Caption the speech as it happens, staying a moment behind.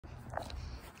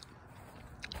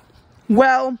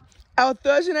Well, our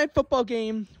Thursday night football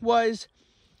game was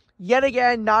yet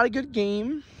again not a good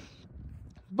game.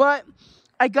 But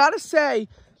I gotta say,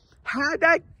 had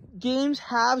that game's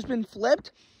halves been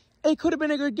flipped, it could have been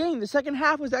a good game. The second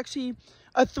half was actually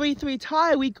a 3-3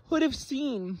 tie. We could have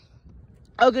seen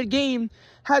a good game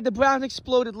had the Browns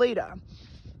exploded later.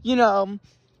 You know,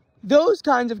 those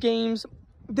kinds of games.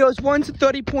 There was once a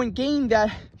 30-point game that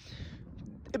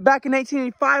back in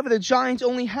 1985 where the Giants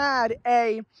only had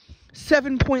a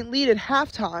 7-point lead at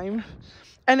halftime,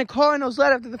 and the Cardinals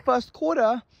led after the first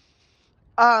quarter.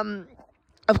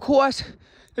 Of course,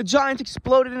 the Giants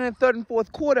exploded in the third and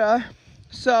fourth quarter,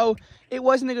 so it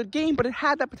wasn't a good game, but it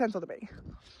had that potential to be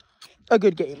a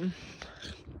good game.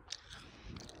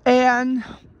 And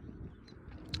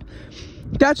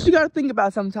that's what you got to think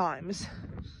about sometimes.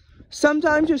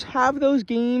 Sometimes just have those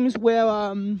games where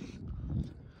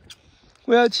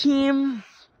a team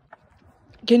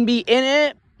can be in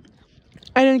it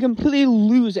and then completely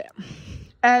lose it.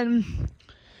 And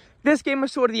this game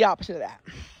was sort of the opposite of that.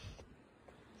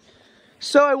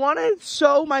 So I want to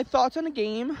show my thoughts on the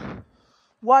game,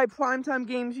 why primetime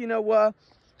games, were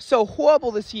so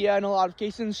horrible this year in a lot of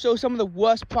cases, and show some of the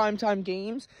worst primetime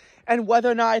games, and whether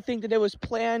or not I think that it was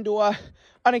planned or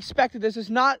unexpected. This does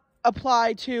not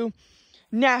apply to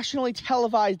nationally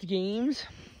televised games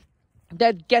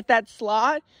that get that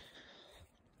slot.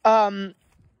 That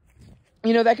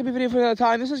could be video for another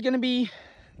time. This is going to be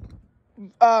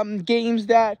games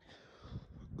that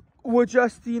were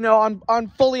just,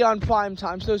 fully on prime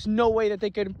time. So there's no way that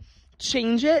they could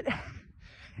change it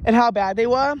and how bad they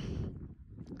were.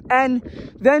 And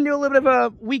then do a little bit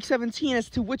of a week 17 as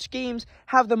to which games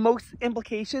have the most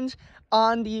implications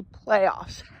on the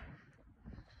playoffs.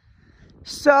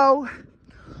 So,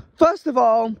 first of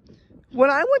all,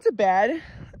 when I went to bed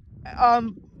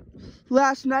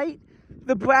last night,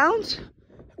 the Browns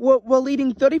were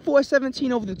leading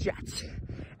 34-17 over the Jets.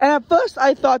 And at first,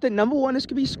 I thought that number one, this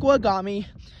could be scoregami.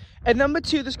 And number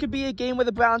two, this could be a game where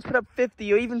the Browns put up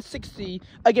 50 or even 60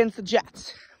 against the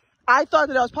Jets. I thought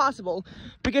that was possible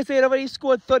because they had already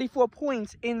scored 34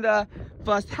 points in the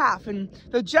first half. And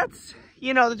the Jets,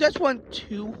 the Jets weren't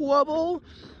too horrible,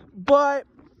 but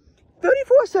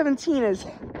 34-17 is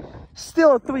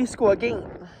still a 3-score game.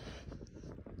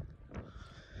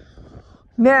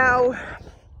 Now,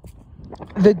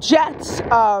 the Jets,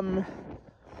 and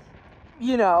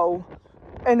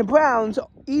the Browns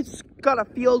each got a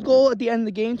field goal at the end of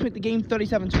the game to make the game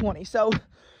 37-20. So,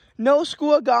 no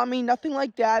scoregami, nothing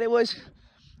like that. It was,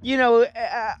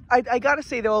 I gotta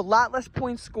say, there were a lot less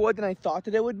points scored than I thought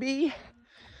that it would be.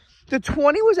 The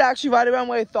 20 was actually right around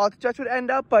where I thought the Jets would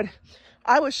end up, but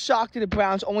I was shocked that the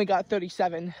Browns only got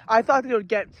 37. I thought they would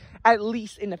get at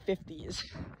least in the 50s.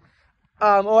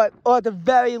 Or at the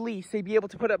very least, they'd be able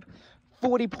to put up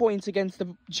 40 points against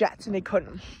the Jets, and they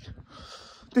couldn't.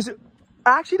 There's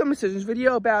actually the decisions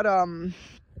video about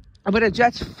the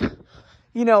Jets,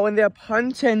 and their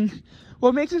punt, and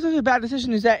what makes it such a bad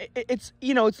decision is that it's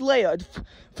layered.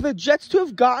 For the Jets to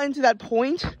have gotten to that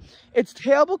point, it's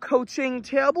terrible coaching,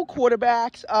 terrible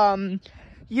quarterbacks.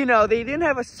 They didn't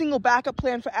have a single backup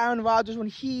plan for Aaron Rodgers when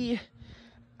he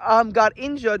got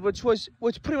injured, which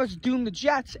pretty much doomed the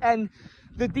Jets, and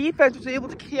the defense was able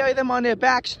to carry them on their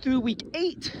backs through week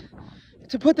 8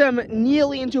 to put them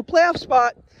nearly into a playoff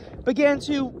spot, began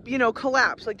to,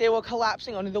 collapse, like they were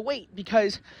collapsing under the weight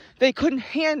because they couldn't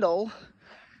handle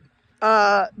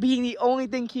being the only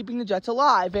thing keeping the Jets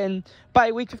alive. And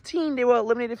by week 15, they were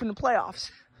eliminated from the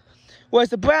playoffs. Whereas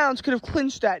the Browns could have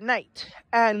clinched that night.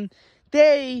 And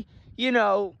they,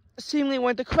 seemingly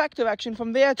went the correct direction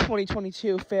from their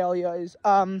 2022 failures.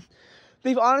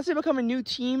 They've honestly become a new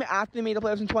team after they made the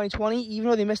playoffs in 2020, even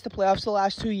though they missed the playoffs the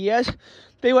last 2 years.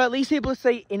 They were at least able to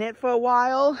stay in it for a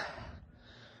while.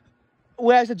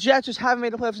 Whereas the Jets just haven't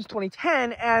made the playoffs since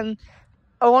 2010 and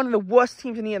are one of the worst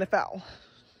teams in the NFL.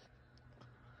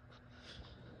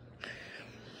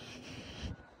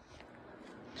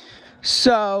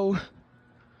 So,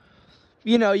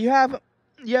 you have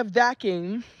that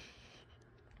game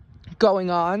going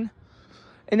on.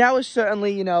 And that was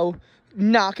certainly,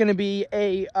 not going to be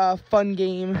a fun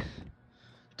game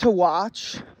to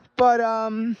watch. But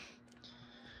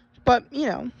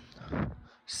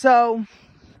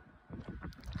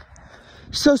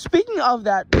So speaking of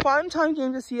that, primetime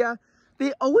games this year,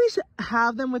 they always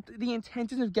have them with the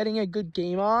intention of getting a good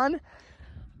game on.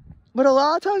 But a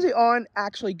lot of times they aren't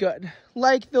actually good.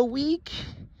 Like the week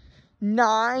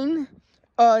 10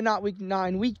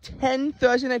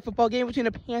 Thursday night football game between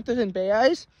the Panthers and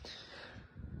Bears.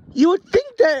 You would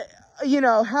think that,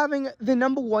 having the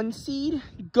number 1 seed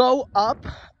go up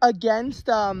against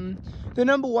the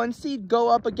 #1 seed go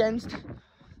up against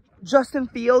Justin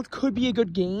Fields could be a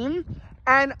good game.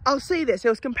 And I'll say this, it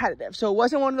was competitive. So it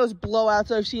wasn't one of those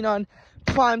blowouts I've seen on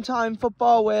primetime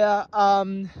football where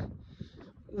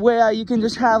you can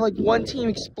just have like one team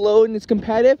explode and it's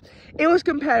competitive. It was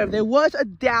competitive. There was a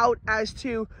doubt as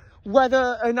to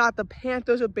whether or not the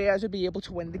Panthers or Bears would be able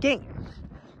to win the game.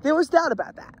 There was doubt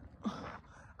about that.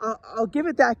 I'll give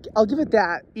it that. I'll give it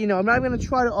that. You know, I'm not going to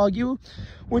try to argue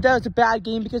with that it's a bad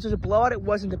game because it was a blowout. It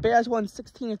wasn't. The Bears won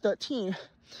 16-13.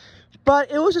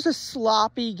 But it was just a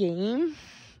sloppy game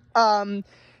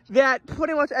that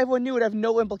pretty much everyone knew would have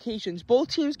no implications. Both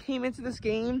teams came into this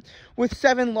game with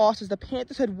 7 losses. The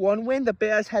Panthers had 1 win. The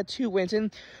Bears had 2 wins.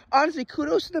 And honestly,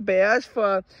 kudos to the Bears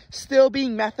for still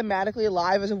being mathematically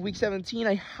alive as of Week 17.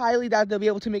 I highly doubt they'll be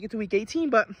able to make it to Week 18.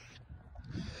 But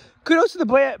kudos to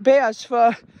the Bears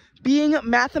for being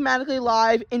mathematically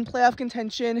alive in playoff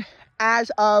contention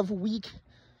as of Week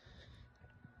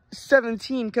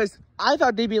 17. Because I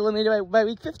thought they'd be eliminated by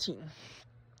Week 15.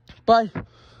 But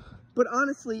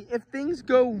honestly, if things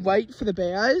go right for the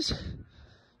Bears,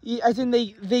 as in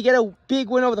they get a big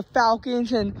win over the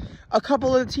Falcons and a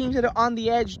couple of the teams that are on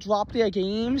the edge drop their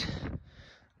games,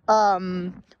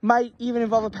 might even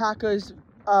involve a Packers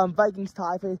Vikings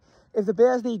tie. If the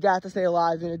Bears need that to stay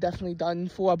alive, then they're definitely done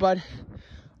for. But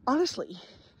honestly,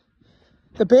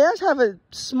 the Bears have a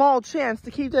small chance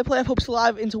to keep their playoff hopes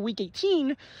alive into Week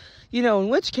 18, you know, in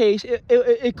which case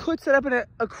it could set up in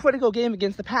a critical game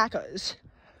against the Packers.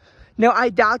 Now, I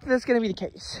doubt that that's going to be the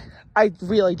case. I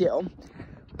really do.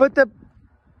 But the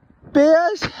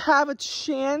Bears have a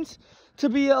chance to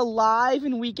be alive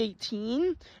in Week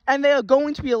 18, and they are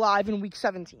going to be alive in Week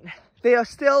 17. They are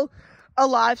still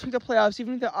alive to the playoffs,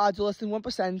 even if their odds are less than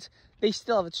 1%, they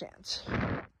still have a chance.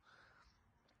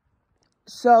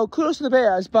 So, kudos to the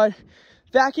Bears, but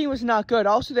that game was not good.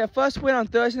 Also, their first win on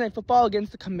Thursday Night Football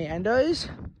against the Commanders.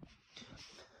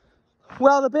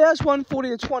 Well, the Bears won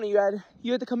 40-20.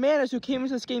 You had the Commanders who came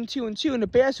into this game 2-2, and the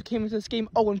Bears who came into this game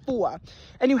 0-4.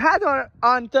 And you had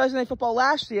on Thursday Night Football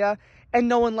last year, and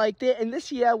no one liked it. And this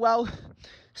year, well,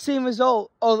 same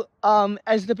result,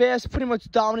 as the Bears pretty much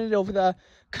dominated over the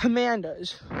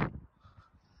Commanders.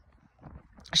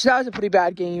 So that was a pretty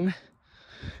bad game.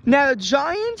 Now, the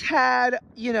Giants had,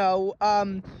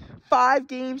 5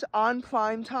 games on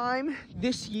primetime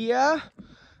this year.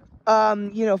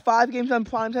 5 games on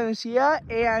primetime this year,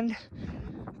 and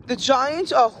the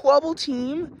Giants are a horrible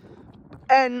team,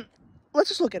 and let's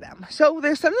just look at them. So,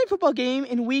 their Sunday Night Football game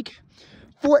in Week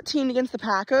 14 against the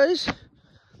Packers,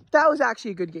 that was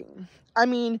actually a good game. I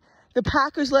mean, the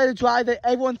Packers led a drive that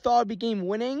everyone thought would be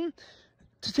game-winning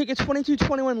to take a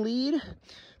 22-21 lead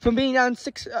from being down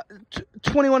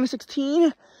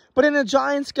 21-16, but then the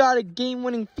Giants got a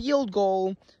game-winning field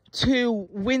goal to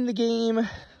win the game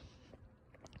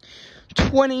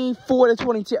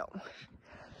 24-22.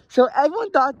 So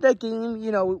everyone thought that game,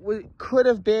 could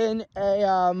have been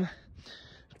it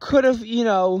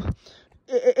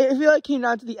really came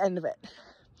down to the end of it.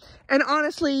 And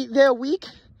honestly, their Week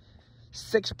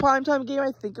 6 primetime game,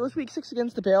 I think it was Week 6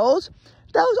 against the Bills,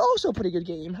 that was also a pretty good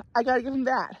game. I gotta give them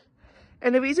that.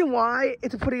 And the reason why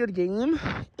it's a pretty good game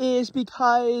is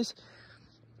because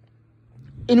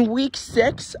in Week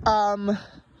 6, the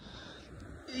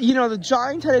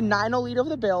Giants had a 9-0 lead over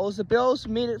the Bills. The Bills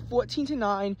made it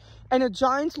 14-9, and the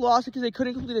Giants lost because they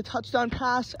couldn't complete a touchdown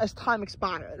pass as time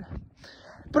expired.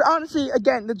 But honestly,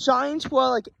 again, the Giants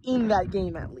were in that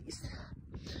game at least.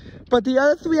 But the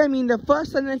other 3, the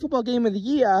first Sunday Night Football game of the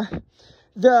year,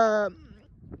 the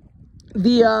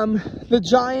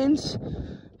Giants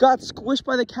got squished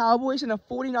by the Cowboys in a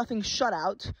 40-0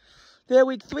 shutout. Their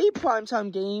Week 3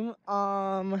 primetime game,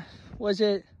 was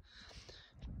it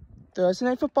Thursday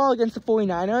Night Football against the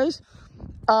 49ers,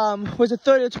 was a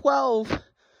 30-12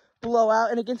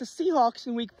 blowout, and against the Seahawks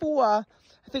in Week 4, I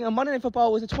think on Monday Night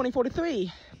Football was a 24-3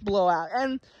 blowout.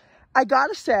 And I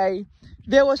gotta say,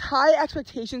 there was high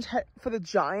expectations for the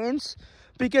Giants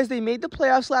because they made the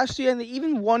playoffs last year, and they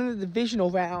even won in the divisional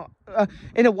round,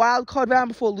 in a wild card round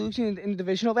before losing in the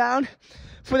divisional round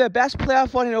for their best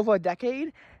playoff run in over a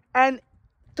decade. And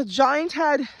the Giants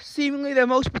had seemingly their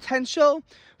most potential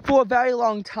for a very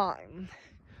long time.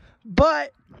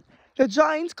 But the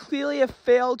Giants clearly have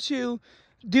failed to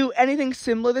do anything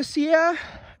similar this year,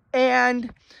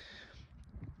 and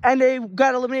they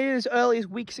got eliminated as early as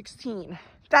Week 16.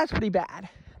 That's pretty bad.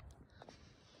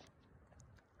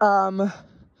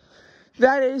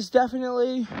 That is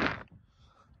definitely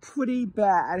pretty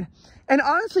bad. And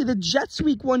honestly, the Jets'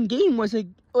 Week 1 game was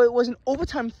an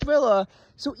overtime thriller.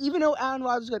 So even though Aaron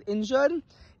Rodgers got injured,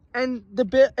 And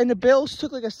the Bills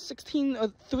took like a 16-3 or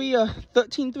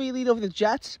 13-3 lead over the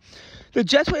Jets. The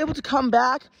Jets were able to come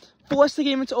back, force the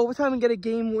game into overtime, and get a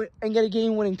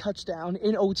game-winning touchdown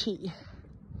in OT.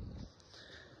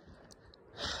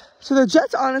 So the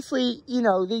Jets, honestly, you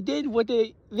know, they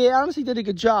honestly did a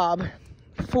good job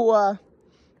for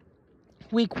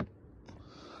week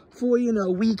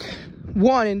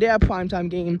 1 in their primetime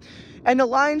game. And the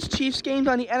Lions-Chiefs game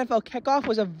on the NFL kickoff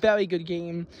was a very good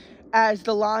game, as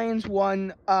the Lions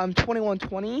won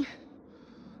 21-20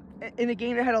 in a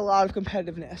game that had a lot of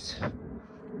competitiveness.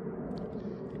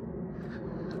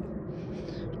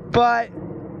 But,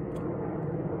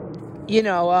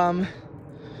 then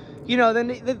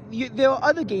there were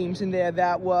other games in there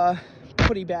that were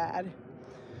pretty bad.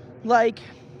 Like,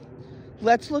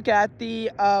 let's look at the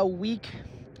Week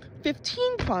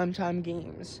 15 primetime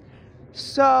games.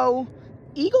 So,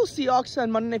 Eagles-Seahawks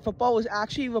on Monday Night Football was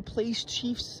actually replaced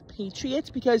Chiefs-Patriots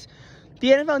because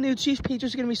the NFL knew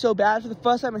Chiefs-Patriots were going to be so bad for the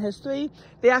first time in history.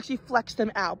 They actually flexed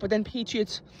them out. But then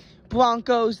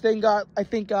Patriots-Broncos then got, I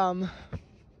think, Sunday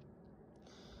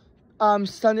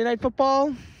Night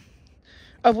Football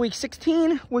of Week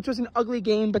 16, which was an ugly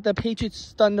game, but the Patriots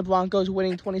stunned the Broncos,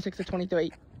 winning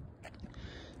 26-23.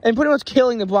 And pretty much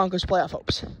killing the Broncos' playoff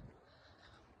hopes.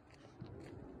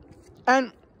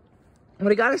 And what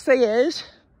I gotta say is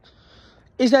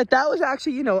that was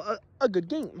actually, a good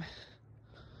game.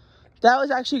 That was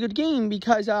actually a good game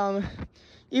because,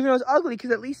 even though it was ugly,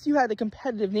 because at least you had the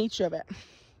competitive nature of it.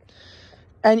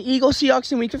 And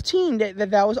Eagles-Seahawks in Week 15,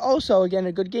 that was also, again,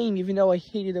 a good game, even though I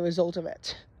hated the result of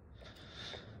it.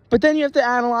 But then you have to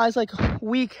analyze, like,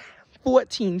 Week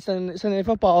 14, Sunday Night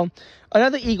Football,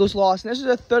 another Eagles loss, and this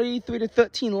was a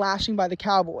 33-13 lashing by the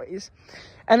Cowboys.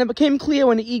 And it became clear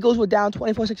when the Eagles were down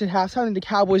 24-6 at halftime and the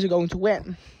Cowboys are going to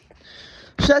win.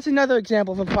 So that's another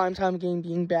example of a primetime game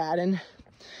being bad. And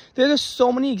there's just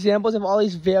so many examples of all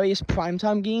these various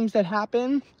primetime games that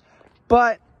happen.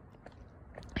 But,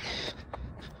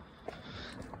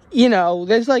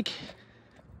 there's like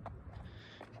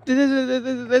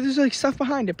stuff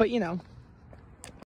behind it. But,